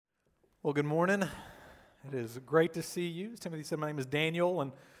Well, good morning. It is great to see you. As Timothy said, my name is Daniel,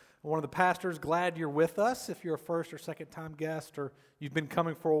 and I'm one of the pastors. Glad you're with us. If you're a first or second-time guest, or you've been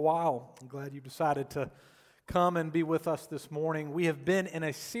coming for a while, I'm glad you decided to come and be with us this morning. We have been in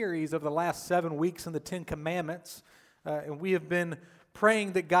a series of the last 7 weeks in the Ten Commandments, and we have been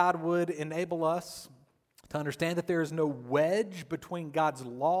praying that God would enable us to understand that there is no wedge between God's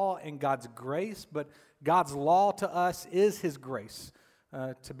law and God's grace, but God's law to us is His grace.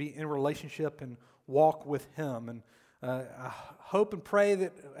 To be in relationship and walk with Him. And I hope and pray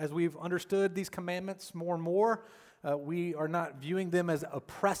that as we've understood these commandments more and more, we are not viewing them as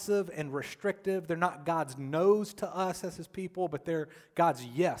oppressive and restrictive. They're not God's no's to us as His people, but they're God's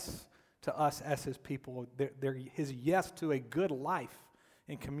yes to us as His people. They're His yes to a good life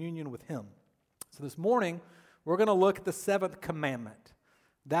in communion with Him. So this morning, we're going to look at the seventh commandment.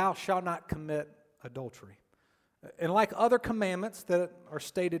 Thou shalt not commit adultery. And like other commandments that are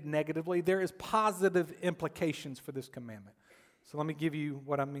stated negatively, there is positive implications for this commandment. So let me give you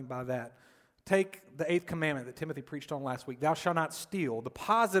what I mean by that. Take the eighth commandment that Timothy preached on last week. Thou shalt not steal. The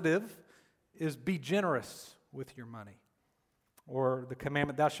positive is be generous with your money. Or the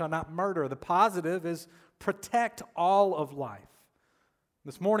commandment, thou shalt not murder. The positive is protect all of life.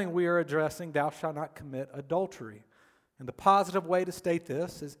 This morning we are addressing thou shalt not commit adultery. And the positive way to state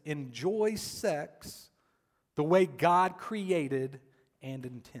this is enjoy sex the way God created and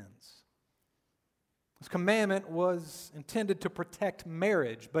intends. This commandment was intended to protect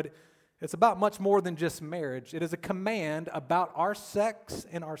marriage, but it's about much more than just marriage. It is a command about our sex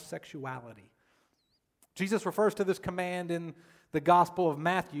and our sexuality. Jesus refers to this command in the Gospel of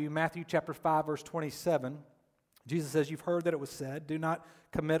Matthew, Matthew chapter 5, verse 27. Jesus says, you've heard that it was said, do not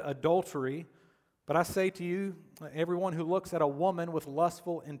commit adultery. But I say to you, everyone who looks at a woman with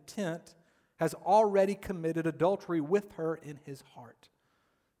lustful intent has already committed adultery with her in his heart.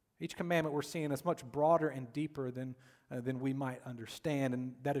 Each commandment we're seeing is much broader and deeper than we might understand,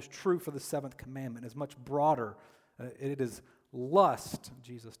 and that is true for the seventh commandment. It's much broader. It is lust,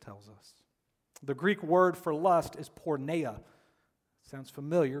 Jesus tells us. The Greek word for lust is porneia. Sounds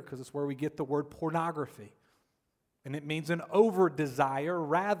familiar because it's where we get the word pornography. And it means an over-desire,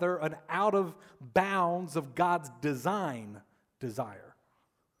 rather an out of bounds of God's design desire.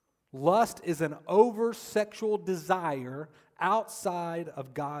 Lust is an over-sexual desire outside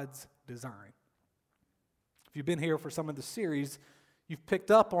of God's design. If you've been here for some of the series, you've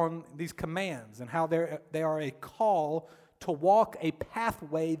picked up on these commands and how they are a call to walk a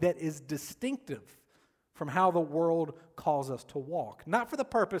pathway that is distinctive from how the world calls us to walk. Not for the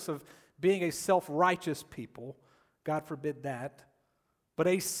purpose of being a self-righteous people, God forbid that, but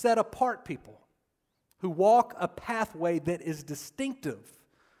a set-apart people who walk a pathway that is distinctive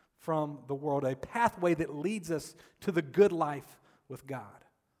from the world, a pathway that leads us to the good life with God.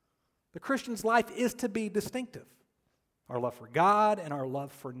 The Christian's life is to be distinctive. Our love for God and our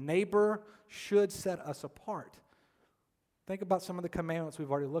love for neighbor should set us apart. Think about some of the commandments we've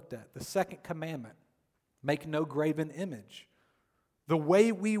already looked at. The second commandment, make no graven image. The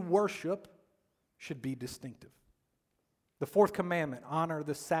way we worship should be distinctive. The fourth commandment, honor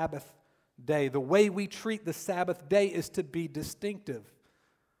the Sabbath day. The way we treat the Sabbath day is to be distinctive.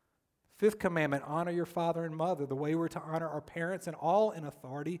 Fifth commandment, honor your father and mother. The way we're to honor our parents and all in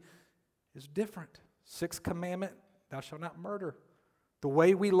authority is different. Sixth commandment, thou shalt not murder. The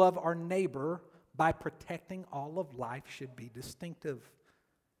way we love our neighbor by protecting all of life should be distinctive.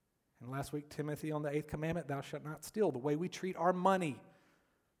 And last week, Timothy, on the eighth commandment, thou shalt not steal. The way we treat our money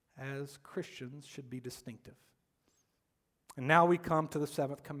as Christians should be distinctive. And now we come to the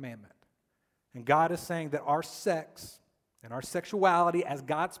seventh commandment. And God is saying that our sex and our sexuality as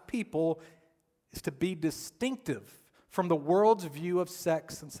God's people is to be distinctive from the world's view of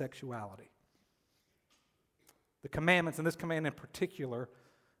sex and sexuality. The commandments, and this command in particular,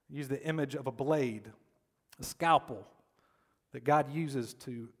 use the image of a blade, a scalpel that God uses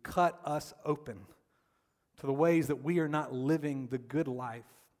to cut us open to the ways that we are not living the good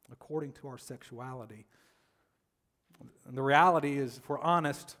life according to our sexuality. And the reality is, if we're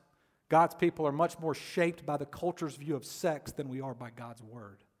honest, God's people are much more shaped by the culture's view of sex than we are by God's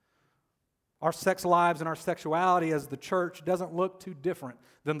word. Our sex lives and our sexuality as the church doesn't look too different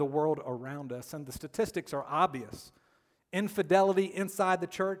than the world around us, and the statistics are obvious. Infidelity inside the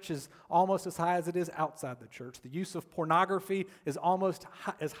church is almost as high as it is outside the church. The use of pornography is almost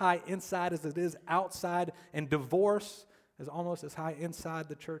as high inside as it is outside, and divorce is almost as high inside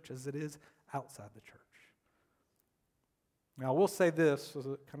the church as it is outside the church. Now, I will say this as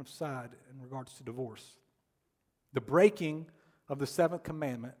a kind of side in regards to divorce. The breaking of the seventh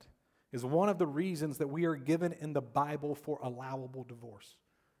commandment is one of the reasons that we are given in the Bible for allowable divorce.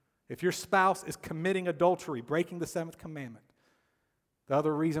 If your spouse is committing adultery, breaking the seventh commandment, the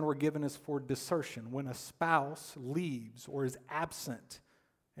other reason we're given is for desertion, when a spouse leaves or is absent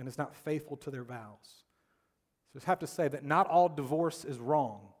and is not faithful to their vows. So I have to say that not all divorce is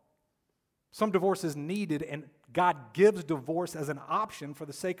wrong. Some divorce is needed, and God gives divorce as an option for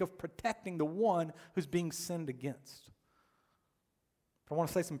the sake of protecting the one who's being sinned against. But I want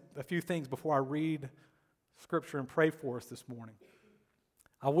to say a few things before I read Scripture and pray for us this morning.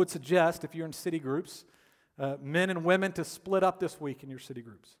 I would suggest, if you're in city groups, men and women to split up this week in your city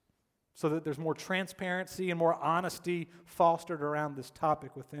groups so that there's more transparency and more honesty fostered around this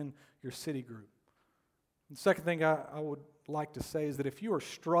topic within your city group. The second thing I would like to say is that if you are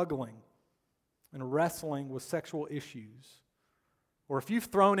struggling and wrestling with sexual issues, or if you've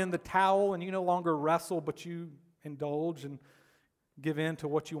thrown in the towel and you no longer wrestle but you indulge and give in to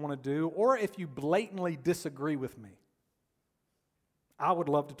what you want to do, or if you blatantly disagree with me, I would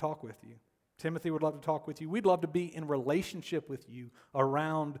love to talk with you. Timothy would love to talk with you. We'd love to be in relationship with you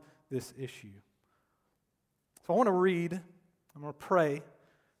around this issue. So I want to read, I'm going to pray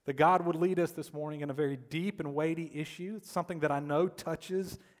that God would lead us this morning in a very deep and weighty issue. It's something that I know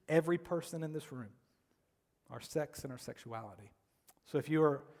touches every person in this room, our sex and our sexuality. So if you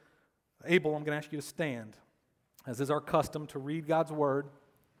are able, I'm going to ask you to stand, as is our custom, to read God's word.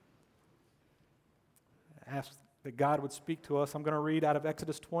 Ask that God would speak to us. I'm going to read out of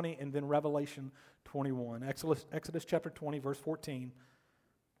Exodus 20 and then Revelation 21. Exodus chapter 20, verse 14.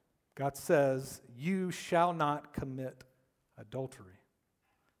 God says, "You shall not commit adultery."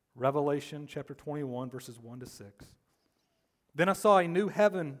 Revelation chapter 21, verses 1 to 6. "Then I saw a new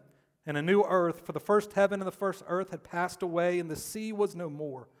heaven and a new earth, for the first heaven and the first earth had passed away, and the sea was no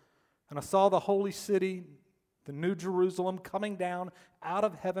more. And I saw the holy city, the new Jerusalem, coming down out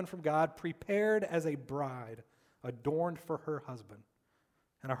of heaven from God, prepared as a bride, adorned for her husband.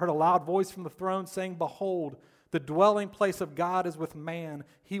 And I heard a loud voice from the throne saying, 'Behold, the dwelling place of God is with man.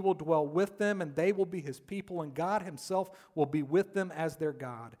 He will dwell with them, and they will be his people, and God himself will be with them as their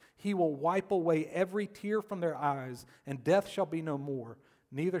God. He will wipe away every tear from their eyes, and death shall be no more.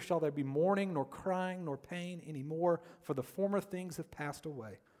 Neither shall there be mourning, nor crying, nor pain any more, for the former things have passed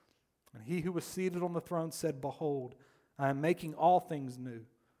away.' And he who was seated on the throne said, 'Behold, I am making all things new.'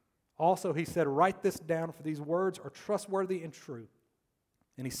 Also he said, 'Write this down, for these words are trustworthy and true.'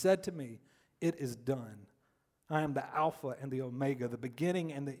 And he said to me, 'It is done. I am the Alpha and the Omega, the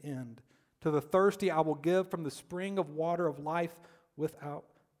beginning and the end. To the thirsty I will give from the spring of water of life without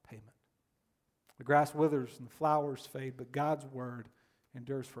payment.' The grass withers and the flowers fade, but God's word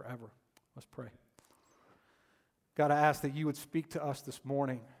endures forever." Let's pray. God, I ask that you would speak to us this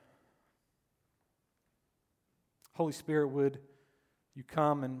morning. Holy Spirit, would you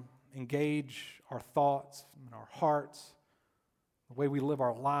come and engage our thoughts and our hearts, the way we live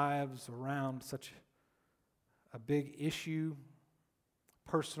our lives around such a big issue,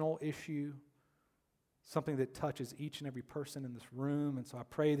 personal issue, something that touches each and every person in this room. And so I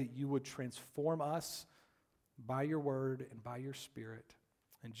pray that you would transform us by your word and by your Spirit.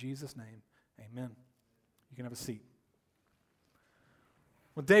 In Jesus' name, amen. You can have a seat.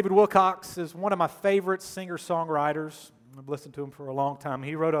 Well, David Wilcox is one of my favorite singer-songwriters. I've listened to him for a long time.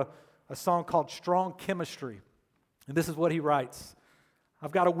 He wrote a song called "Strong Chemistry." And this is what he writes: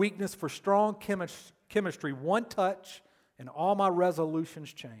 "I've got a weakness for strong chemistry. One touch and all my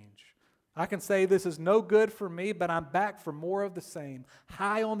resolutions change. I can say this is no good for me, but I'm back for more of the same.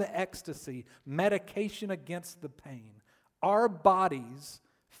 High on the ecstasy, medication against the pain. Our bodies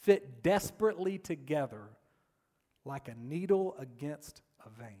fit desperately together like a needle against a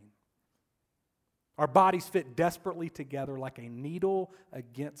vein." Our bodies fit desperately together like a needle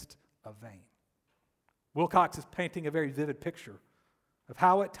against a vein. Wilcox is painting a very vivid picture of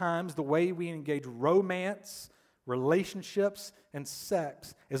how at times the way we engage romance, relationships, and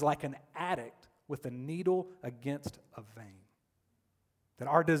sex is like an addict with a needle against a vein. That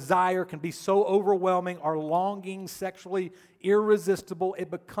our desire can be so overwhelming, our longing sexually irresistible, it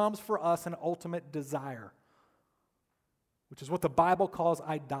becomes for us an ultimate desire, which is what the Bible calls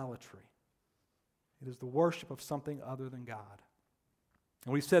idolatry. It is the worship of something other than God.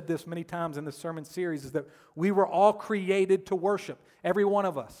 And we've said this many times in this sermon series, is that we were all created to worship. Every one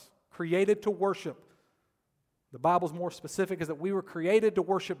of us, created to worship. The Bible's more specific, is that we were created to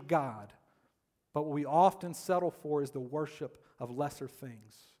worship God. But what we often settle for is the worship of lesser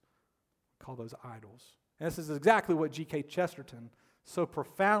things. We call those idols. And this is exactly what G.K. Chesterton so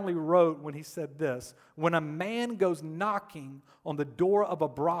profoundly wrote when he said this: "When a man goes knocking on the door of a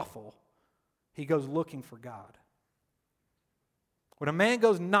brothel, he goes looking for God. When a man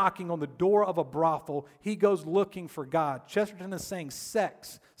goes knocking on the door of a brothel, he goes looking for God. Chesterton is saying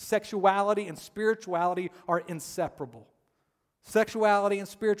sex, sexuality, and spirituality are inseparable. Sexuality and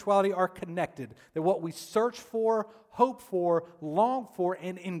spirituality are connected. That what we search for, hope for, long for,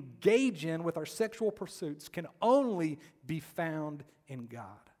 and engage in with our sexual pursuits can only be found in God.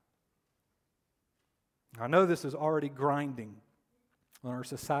 I know this is already grinding on our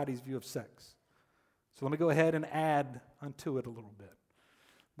society's view of sex. So let me go ahead and add unto it a little bit.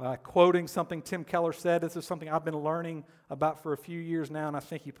 By quoting something Tim Keller said, this is something I've been learning about for a few years now, and I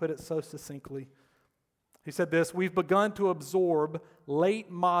think he put it so succinctly. He said this: we've begun to absorb late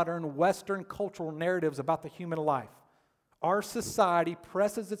modern Western cultural narratives about the human life. Our society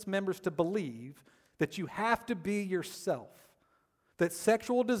presses its members to believe that you have to be yourself, that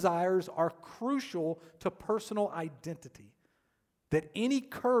sexual desires are crucial to personal identity, that any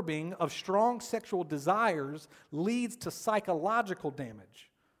curbing of strong sexual desires leads to psychological damage,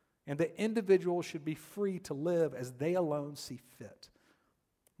 and that individuals should be free to live as they alone see fit.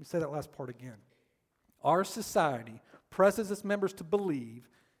 Let me say that last part again. Our society presses its members to believe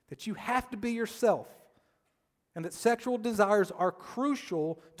that you have to be yourself and that sexual desires are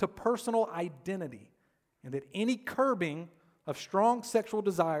crucial to personal identity and that any curbing of strong sexual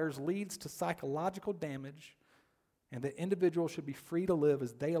desires leads to psychological damage and that individuals should be free to live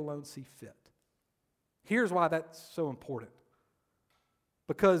as they alone see fit. Here's why that's so important.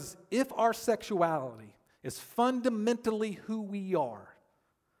 Because if our sexuality is fundamentally who we are,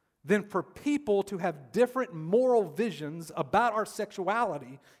 then for people to have different moral visions about our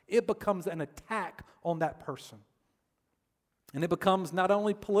sexuality, it becomes an attack on that person. And it becomes not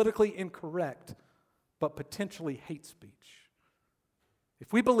only politically incorrect, but potentially hate speech.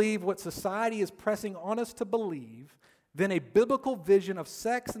 If we believe what society is pressing on us to believe, then a biblical vision of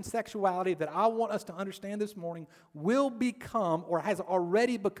sex and sexuality that I want us to understand this morning will become, or has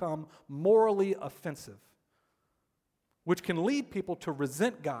already become, morally offensive, which can lead people to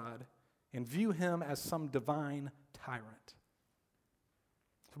resent God and view Him as some divine tyrant.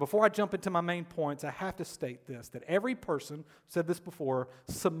 So before I jump into my main points, I have to state this, that every person, said this before,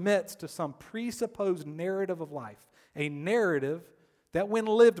 submits to some presupposed narrative of life, a narrative that when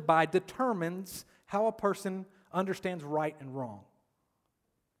lived by determines how a person understands right and wrong.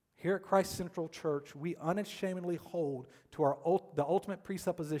 Here at Christ Central Church, we unashamedly hold to the ultimate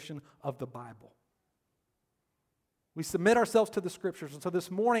presupposition of the Bible. We submit ourselves to the Scriptures. And so this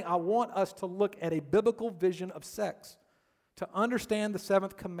morning, I want us to look at a biblical vision of sex, to understand the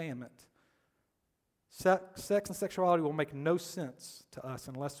seventh commandment. Sex and sexuality will make no sense to us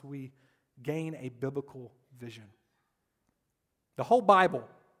unless we gain a biblical vision. The whole Bible,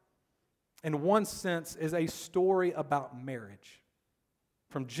 in one sense, is a story about marriage.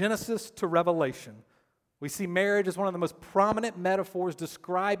 From Genesis to Revelation, we see marriage as one of the most prominent metaphors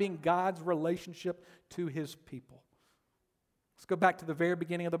describing God's relationship to His people. Let's go back to the very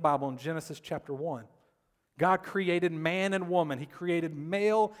beginning of the Bible in Genesis chapter 1. God created man and woman. He created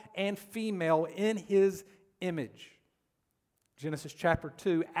male and female in His image. Genesis chapter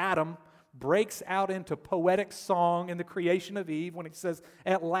 2, Adam breaks out into poetic song in the creation of Eve when he says,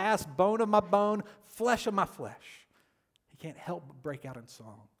 "At last, bone of my bone, flesh of my flesh." He can't help but break out in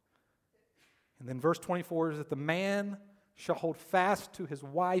song. And then verse 24 is that the man shall hold fast to his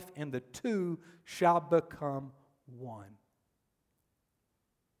wife, and the two shall become one.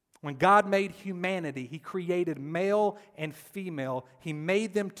 When God made humanity, He created male and female. He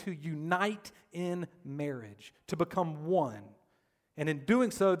made them to unite in marriage, to become one. And in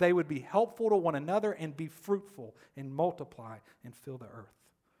doing so, they would be helpful to one another and be fruitful and multiply and fill the earth.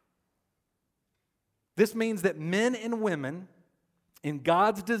 This means that men and women in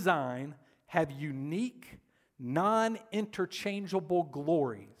God's design have unique, non-interchangeable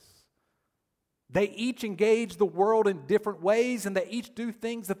glories. They each engage the world in different ways, and they each do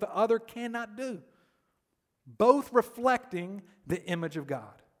things that the other cannot do, both reflecting the image of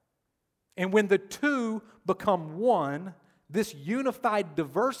God. And when the two become one, this unified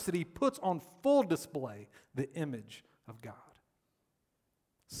diversity puts on full display the image of God.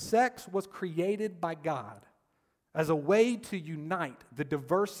 Sex was created by God as a way to unite the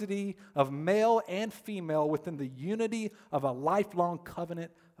diversity of male and female within the unity of a lifelong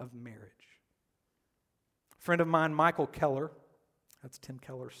covenant of marriage. A friend of mine, Michael Keller, that's Tim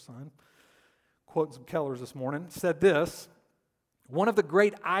Keller's son, quoting some Kellers this morning, said this: "One of the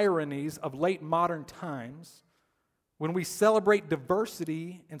great ironies of late modern times, when we celebrate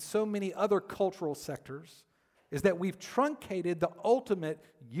diversity in so many other cultural sectors, is that we've truncated the ultimate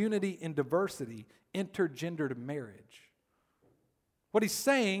unity in diversity, intergendered marriage. What he's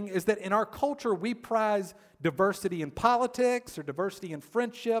saying is that in our culture, we prize diversity in politics or diversity in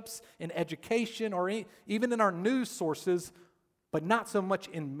friendships, in education, or even in our news sources, but not so much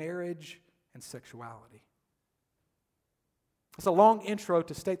in marriage and sexuality. It's a long intro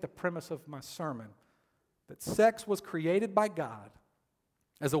to state the premise of my sermon, that sex was created by God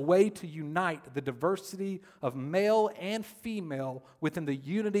as a way to unite the diversity of male and female within the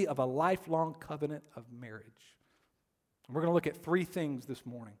unity of a lifelong covenant of marriage. And we're going to look at three things this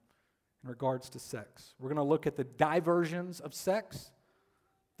morning in regards to sex. We're going to look at the diversions of sex,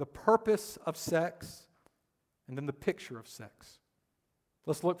 the purpose of sex, and then the picture of sex.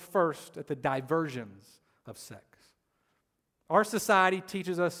 Let's look first at the diversions of sex. Our society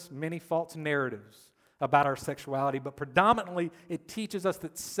teaches us many false narratives about our sexuality, but predominantly it teaches us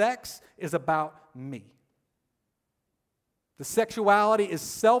that sex is about me. The sexuality is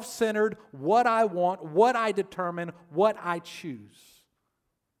self-centered, what I want, what I determine, what I choose.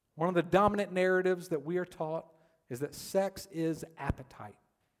 One of the dominant narratives that we are taught is that sex is appetite.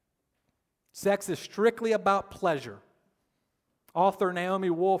 Sex is strictly about pleasure. Author Naomi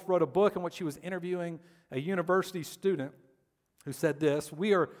Wolf wrote a book in which she was interviewing a university student who said this: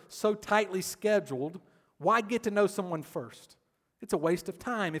 "We are so tightly scheduled, why get to know someone first? It's a waste of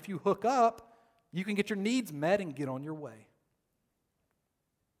time. If you hook up, you can get your needs met and get on your way."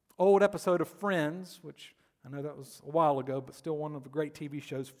 Old episode of Friends, which I know that was a while ago, but still one of the great TV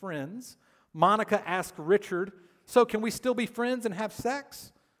shows, Friends. Monica asked Richard, "So can we still be friends and have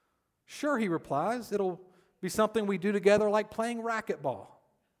sex?" "Sure," he replies. "It'll be something we do together like playing racquetball."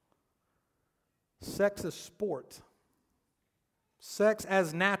 Sex is sport. Sex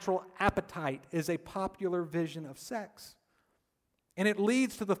as natural appetite is a popular vision of sex. And it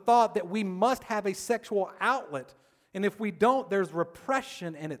leads to the thought that we must have a sexual outlet. And if we don't, there's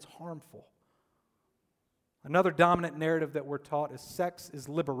repression and it's harmful. Another dominant narrative that we're taught is sex is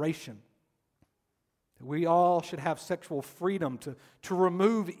liberation. We all should have sexual freedom to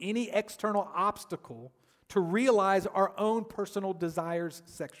remove any external obstacle to realize our own personal desires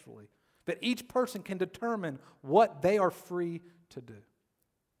sexually. That each person can determine what they are free to do.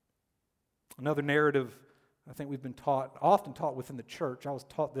 Another narrative I think we've been taught, often taught within the church, I was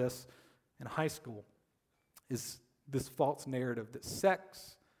taught this in high school, is this false narrative that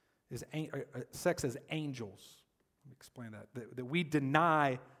sex is angels. Let me explain that. That we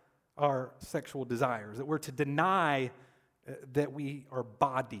deny our sexual desires, that we're to deny that we are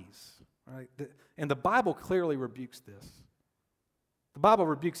bodies. Right? And the Bible clearly rebukes this. The Bible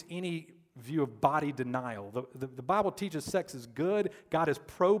rebukes any view of body denial. The Bible teaches sex is good. God is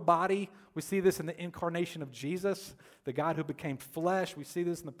pro-body. We see this in the incarnation of Jesus, the God who became flesh. We see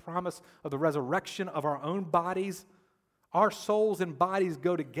this in the promise of the resurrection of our own bodies. Our souls and bodies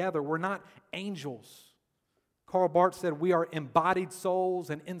go together. We're not angels. Karl Barth said we are embodied souls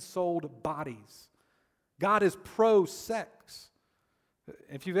and ensouled bodies. God is pro-sex.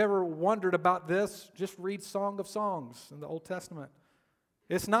 If you've ever wondered about this, just read Song of Songs in the Old Testament.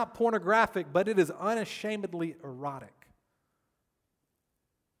 It's not pornographic, but it is unashamedly erotic.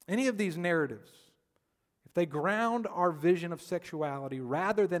 Any of these narratives, if they ground our vision of sexuality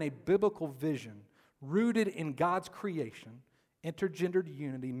rather than a biblical vision rooted in God's creation, intergendered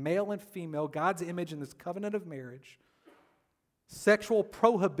unity, male and female, God's image in this covenant of marriage, sexual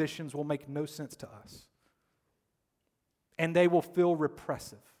prohibitions will make no sense to us. And they will feel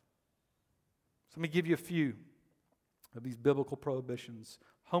repressive. So let me give you a few of these biblical prohibitions.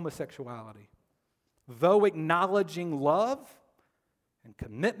 Homosexuality. Though acknowledging love and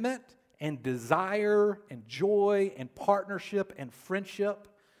commitment and desire and joy and partnership and friendship,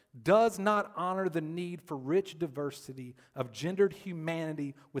 does not honor the need for rich diversity of gendered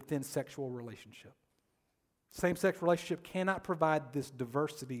humanity within sexual relationship. Same-sex relationship cannot provide this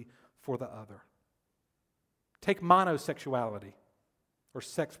diversity for the other. Take monosexuality, or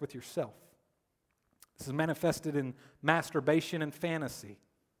sex with yourself. This is manifested in masturbation and fantasy.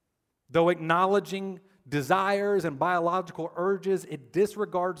 Though acknowledging desires and biological urges, it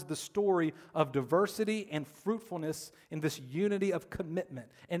disregards the story of diversity and fruitfulness in this unity of commitment,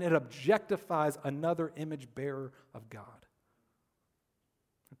 and it objectifies another image bearer of God.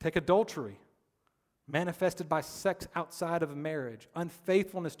 Take adultery, manifested by sex outside of marriage,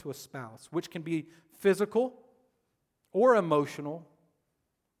 unfaithfulness to a spouse, which can be physical or emotional.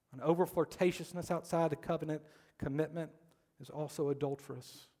 An over-flirtatiousness outside the covenant commitment is also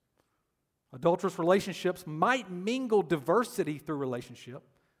adulterous. Adulterous relationships might mingle diversity through relationship,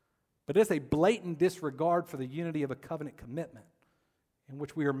 but it's a blatant disregard for the unity of a covenant commitment in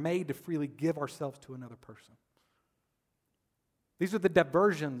which we are made to freely give ourselves to another person. These are the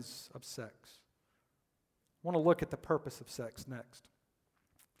diversions of sex. I want to look at the purpose of sex next.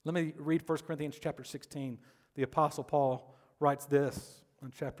 Let me read 1 Corinthians chapter 16. The Apostle Paul writes this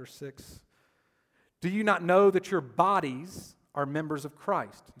in chapter 6. Do you not know that your bodies are members of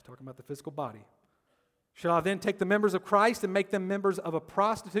Christ? He's talking about the physical body. Shall I then take the members of Christ and make them members of a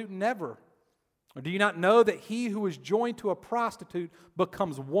prostitute? Never. Or do you not know that he who is joined to a prostitute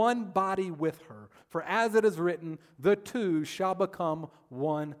becomes one body with her? For as it is written, the two shall become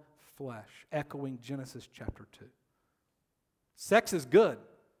one flesh. Echoing Genesis chapter 2. Sex is good.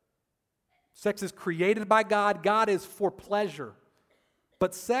 Sex is created by God. God is for pleasure.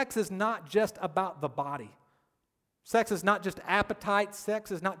 But sex is not just about the body. Sex is not just appetite.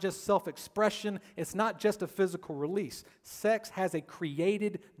 Sex is not just self-expression. It's not just a physical release. Sex has a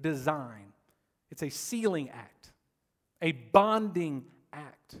created design. It's a sealing act, a bonding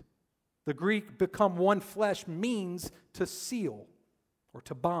act. The Greek become one flesh means to seal or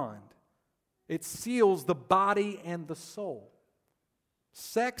to bond. It seals the body and the soul.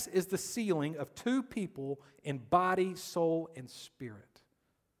 Sex is the sealing of two people in body, soul, and spirit.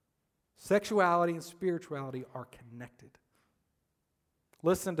 Sexuality and spirituality are connected.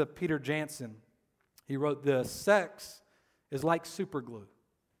 Listen to Peter Jansen. He wrote this: sex is like superglue.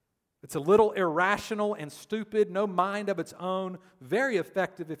 It's a little irrational and stupid, no mind of its own, very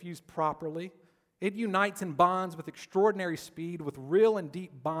effective if used properly. It unites and bonds with extraordinary speed, with real and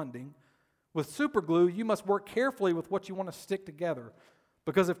deep bonding. With superglue, you must work carefully with what you want to stick together,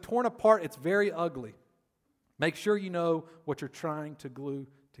 because if torn apart, it's very ugly. Make sure you know what you're trying to glue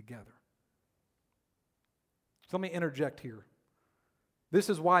together. So let me interject here.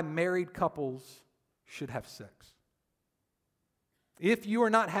 This is why married couples should have sex. If you are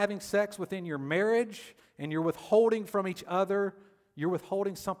not having sex within your marriage and you're withholding from each other, you're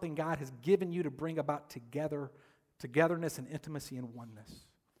withholding something God has given you to bring about togetherness and intimacy and oneness.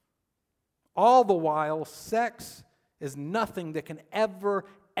 All the while, sex is nothing that can ever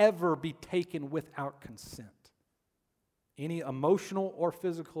be taken without consent. Any emotional or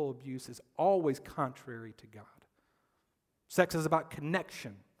physical abuse is always contrary to God. Sex is about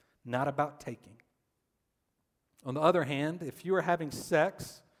connection, not about taking. On the other hand, if you are having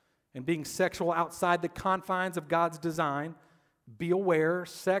sex and being sexual outside the confines of God's design, be aware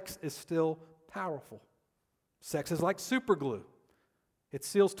sex is still powerful. Sex is like superglue. It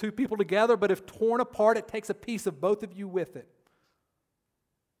seals two people together, but if torn apart, it takes a piece of both of you with it.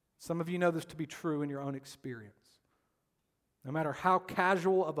 Some of you know this to be true in your own experience. No matter how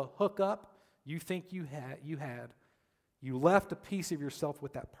casual of a hookup you think you had, you left a piece of yourself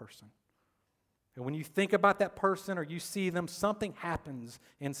with that person. And when you think about that person or you see them, something happens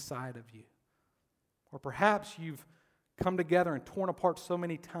inside of you. Or perhaps you've come together and torn apart so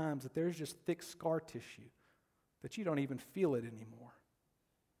many times that there's just thick scar tissue that you don't even feel it anymore.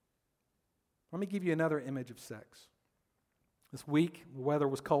 Let me give you another image of sex. This week, the weather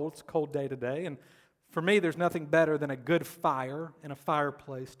was cold. It's a cold day today. And for me, there's nothing better than a good fire and a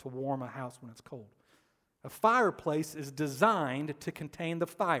fireplace to warm a house when it's cold. A fireplace is designed to contain the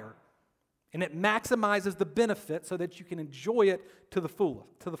fire, and it maximizes the benefit so that you can enjoy it to the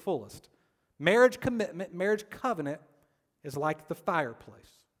fullest. Marriage commitment, marriage covenant is like the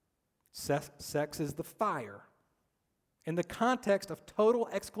fireplace. Sex is the fire. In the context of total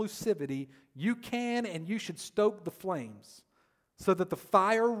exclusivity, you can and you should stoke the flames so that the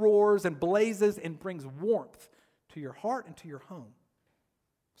fire roars and blazes and brings warmth to your heart and to your home.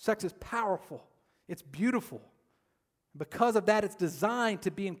 Sex is powerful. It's beautiful. Because of that, it's designed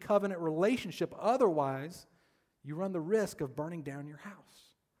to be in covenant relationship. Otherwise, you run the risk of burning down your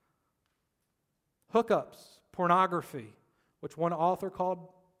house. Hookups, pornography, which one author called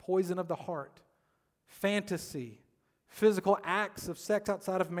poison of the heart, fantasy, physical acts of sex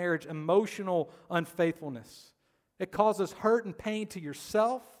outside of marriage, emotional unfaithfulness. It causes hurt and pain to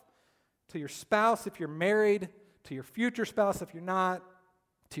yourself, to your spouse if you're married, to your future spouse if you're not,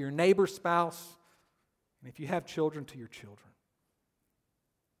 to your neighbor's spouse, and if you have children, to your children.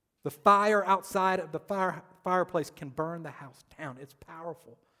 The fire outside of the fireplace can burn the house down. It's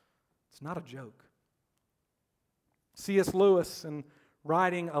powerful. It's not a joke. C.S. Lewis, in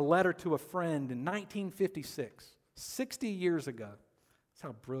writing a letter to a friend in 1956, 60 years ago, that's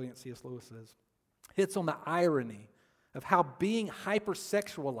how brilliant C.S. Lewis is, hits on the irony of how being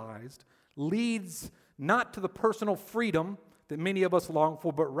hypersexualized leads not to the personal freedom that many of us long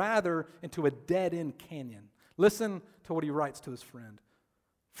for, but rather into a dead-end canyon. Listen to what he writes to his friend.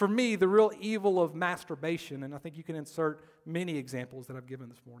 For me, the real evil of masturbation, and I think you can insert many examples that I've given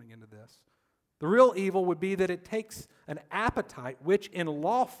this morning into this, the real evil would be that it takes an appetite which, in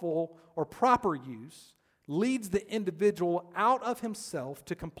lawful or proper use, leads the individual out of himself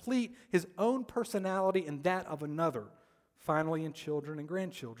to complete his own personality and that of another, finally in children and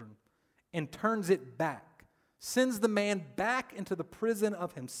grandchildren, and turns it back, sends the man back into the prison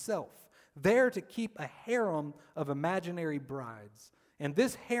of himself, there to keep a harem of imaginary brides. And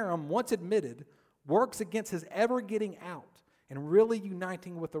this harem, once admitted, works against his ever getting out and really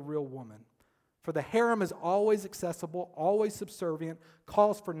uniting with a real woman. For the harem is always accessible, always subservient,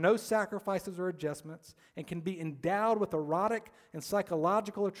 calls for no sacrifices or adjustments, and can be endowed with erotic and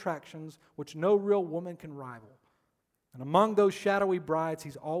psychological attractions which no real woman can rival. And among those shadowy brides,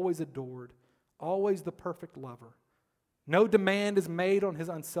 he's always adored, always the perfect lover. No demand is made on his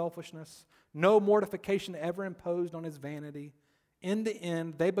unselfishness, no mortification ever imposed on his vanity. In the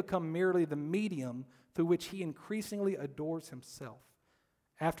end, they become merely the medium through which he increasingly adores himself.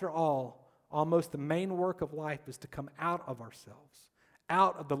 After all, almost the main work of life is to come out of ourselves,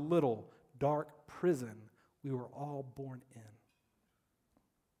 out of the little, dark prison we were all born in.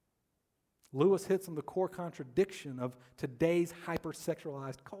 Lewis hits on the core contradiction of today's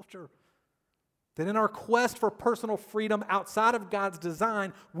hypersexualized culture. That in our quest for personal freedom outside of God's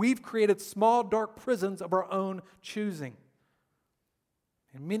design, we've created small, dark prisons of our own choosing.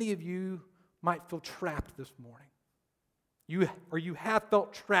 And many of you might feel trapped this morning. You have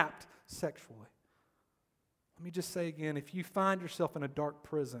felt trapped sexually. Let me just say again, if you find yourself in a dark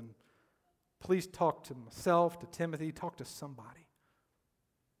prison, please talk to myself, to Timothy, talk to somebody.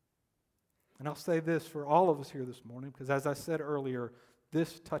 And I'll say this for all of us here this morning, because as I said earlier,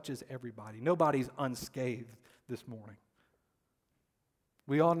 this touches everybody. Nobody's unscathed this morning.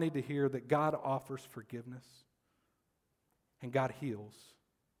 We all need to hear that God offers forgiveness and God heals.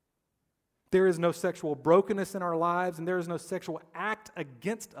 There is no sexual brokenness in our lives, and there is no sexual act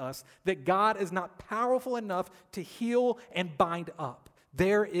against us that God is not powerful enough to heal and bind up.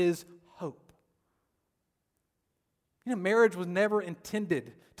 There is hope. You know, marriage was never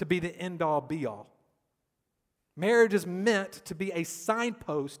intended to be the end-all, be-all. Marriage is meant to be a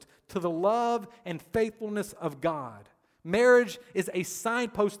signpost to the love and faithfulness of God. Marriage is a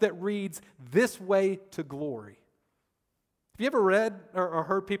signpost that reads, "This way to glory." Have you ever read or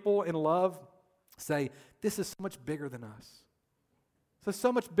heard people in love say, "This is so much bigger than us"? This is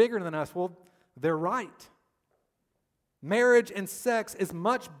so much bigger than us. Well, they're right. Marriage and sex is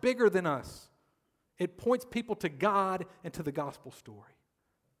much bigger than us. It points people to God and to the gospel story.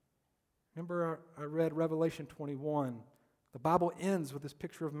 Remember, I read Revelation 21. The Bible ends with this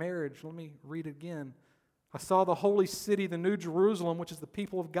picture of marriage. Let me read it again. I saw the holy city, the new Jerusalem, which is the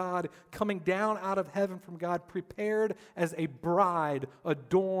people of God, coming down out of heaven from God, prepared as a bride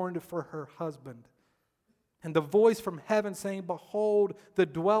adorned for her husband. And the voice from heaven saying, "Behold, the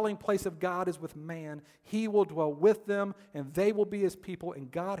dwelling place of God is with man. He will dwell with them, and they will be his people,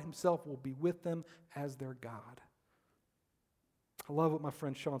 and God himself will be with them as their God." I love what my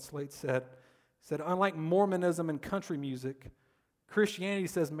friend Sean Slate said. He said, unlike Mormonism and country music, Christianity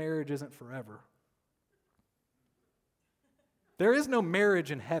says marriage isn't forever. There is no marriage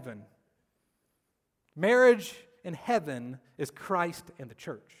in heaven. Marriage in heaven is Christ and the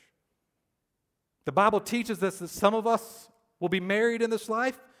church. The Bible teaches us that some of us will be married in this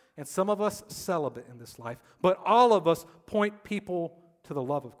life and some of us celibate in this life, but all of us point people to the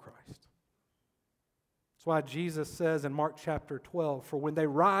love of Christ. That's why Jesus says in Mark chapter 12, "For when they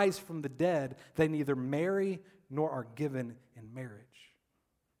rise from the dead, they neither marry nor are given in marriage."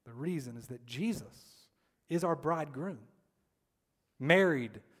 The reason is that Jesus is our bridegroom.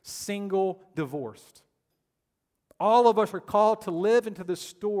 Married, single, divorced. All of us are called to live into the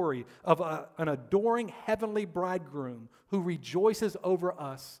story of an adoring heavenly bridegroom who rejoices over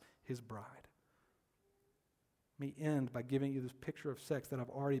us, his bride. Let me end by giving you this picture of sex that I've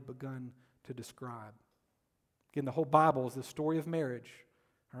already begun to describe. Again, the whole Bible is the story of marriage.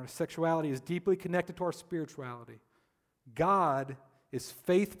 Our sexuality is deeply connected to our spirituality. God is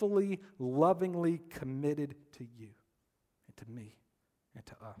faithfully, lovingly committed to you and to me and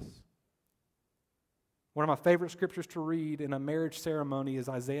to us. One of my favorite scriptures to read in a marriage ceremony is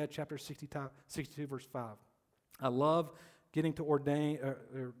Isaiah chapter 62, verse 5. I love getting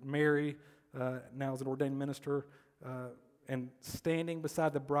to marry now as an ordained minister and standing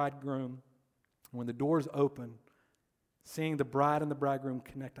beside the bridegroom. When the doors open, seeing the bride and the bridegroom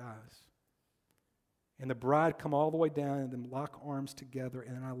connect eyes. And the bride come all the way down and then lock arms together.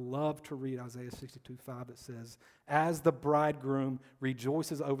 And I love to read Isaiah 62:5 that says, "As the bridegroom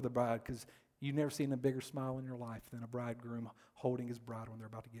rejoices over the bride," because you've never seen a bigger smile in your life than a bridegroom holding his bride when they're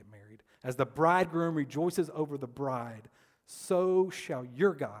about to get married. "As the bridegroom rejoices over the bride, so shall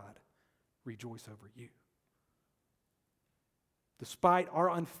your God rejoice over you." Despite our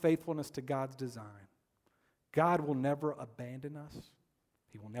unfaithfulness to God's design, God will never abandon us.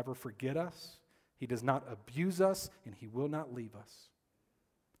 He will never forget us. He does not abuse us, and He will not leave us.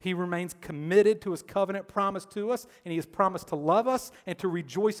 He remains committed to His covenant promise to us, and He has promised to love us and to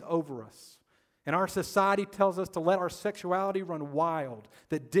rejoice over us. And our society tells us to let our sexuality run wild,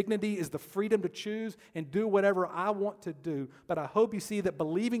 that dignity is the freedom to choose and do whatever I want to do. But I hope you see that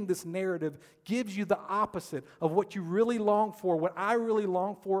believing this narrative gives you the opposite of what you really long for, what I really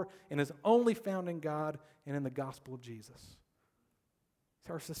long for, and is only found in God and in the gospel of Jesus.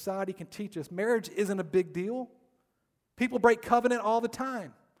 So our society can teach us marriage isn't a big deal. People break covenant all the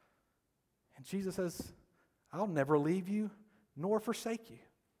time. And Jesus says, I'll never leave you nor forsake you.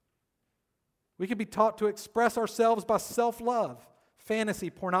 We can be taught to express ourselves by self-love,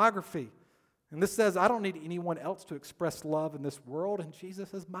 fantasy, pornography. And this says, I don't need anyone else to express love in this world. And Jesus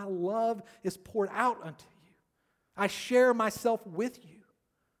says, my love is poured out unto you. I share myself with you.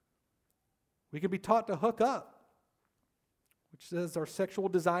 We can be taught to hook up, which says our sexual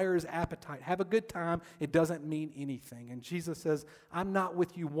desire is appetite. Have a good time. It doesn't mean anything. And Jesus says, I'm not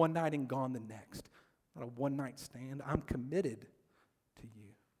with you one night and gone the next. Not a one-night stand. I'm committed to you.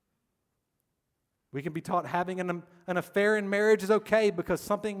 We can be taught having an affair in marriage is okay because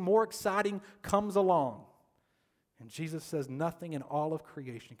something more exciting comes along. And Jesus says nothing in all of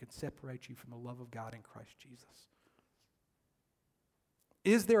creation can separate you from the love of God in Christ Jesus.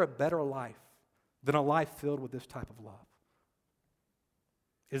 Is there a better life than a life filled with this type of love?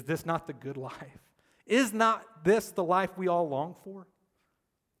 Is this not the good life? Is not this the life we all long for?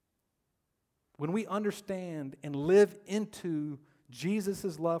 When we understand and live into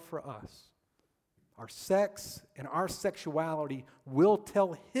Jesus' love for us, our sex and our sexuality will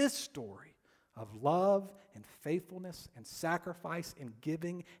tell His story of love and faithfulness and sacrifice and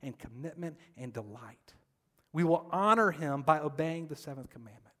giving and commitment and delight. We will honor Him by obeying the seventh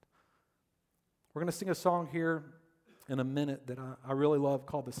commandment. We're going to sing a song here in a minute that I really love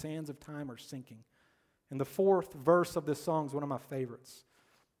called The Sands of Time Are Sinking. And the fourth verse of this song is one of my favorites.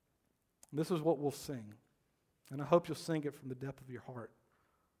 This is what we'll sing. And I hope you'll sing it from the depth of your heart.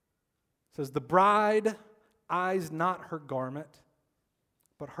 It says, the bride eyes not her garment,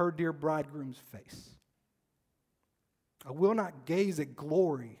 but her dear bridegroom's face. I will not gaze at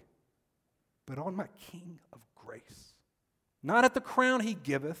glory, but on my King of grace. Not at the crown He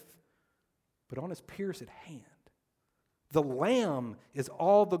giveth, but on His pierced hand. The Lamb is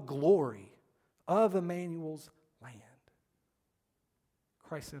all the glory of Emmanuel's land.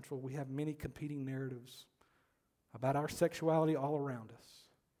 Christ Central, we have many competing narratives about our sexuality all around us.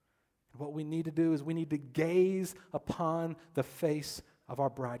 And what we need to do is we need to gaze upon the face of our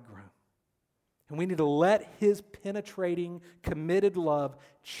bridegroom. And we need to let His penetrating, committed love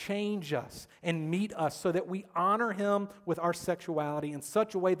change us and meet us so that we honor Him with our sexuality in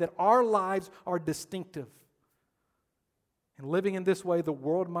such a way that our lives are distinctive. And living in this way, the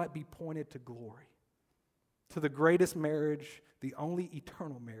world might be pointed to glory, to the greatest marriage, the only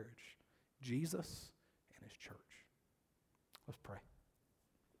eternal marriage, Jesus and His church. Let's pray.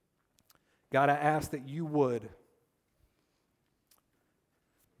 God, I ask that you would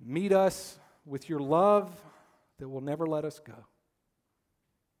meet us with your love that will never let us go,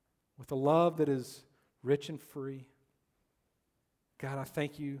 with a love that is rich and free. God, I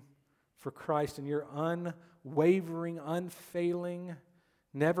thank you for Christ and your unwavering, unfailing,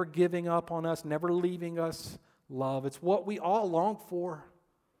 never giving up on us, never leaving us love. It's what we all long for.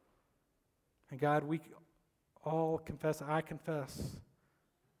 And God, we all confess, I confess,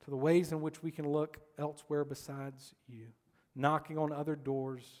 to the ways in which we can look elsewhere besides you, knocking on other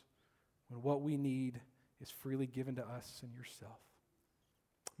doors when what we need is freely given to us in yourself.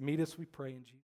 Meet us, we pray, in Jesus' name.